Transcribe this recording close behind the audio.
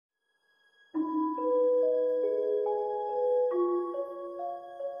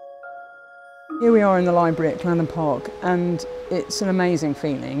Here we are in the library at Clandon Park, and it's an amazing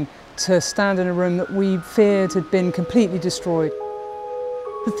feeling to stand in a room that we feared had been completely destroyed.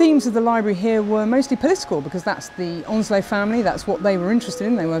 The themes of the library here were mostly political, because that's the Onslow family, that's what they were interested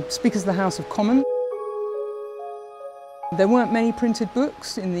in. They were Speakers of the House of Commons. There weren't many printed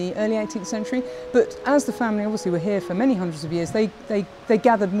books in the early 18th century, but as the family obviously were here for many hundreds of years, they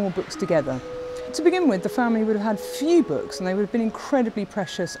gathered more books together. To begin with, the family would have had few books, and they would have been incredibly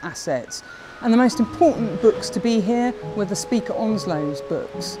precious assets. And the most important books to be here were the Speaker Onslow's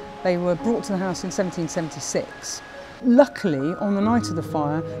books. They were brought to the house in 1776. Luckily, on the night of the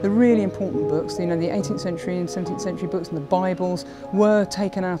fire, the really important books, the 18th century and 17th century books and the Bibles, were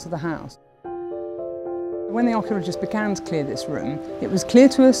taken out of the house. When the archaeologists began to clear this room, it was clear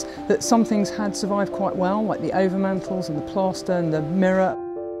to us that some things had survived quite well, like the overmantels and the plaster and the mirror.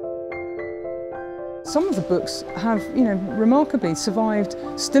 Some of the books have, remarkably survived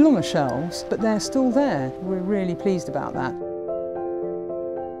still on the shelves, but they're still there. We're really pleased about that.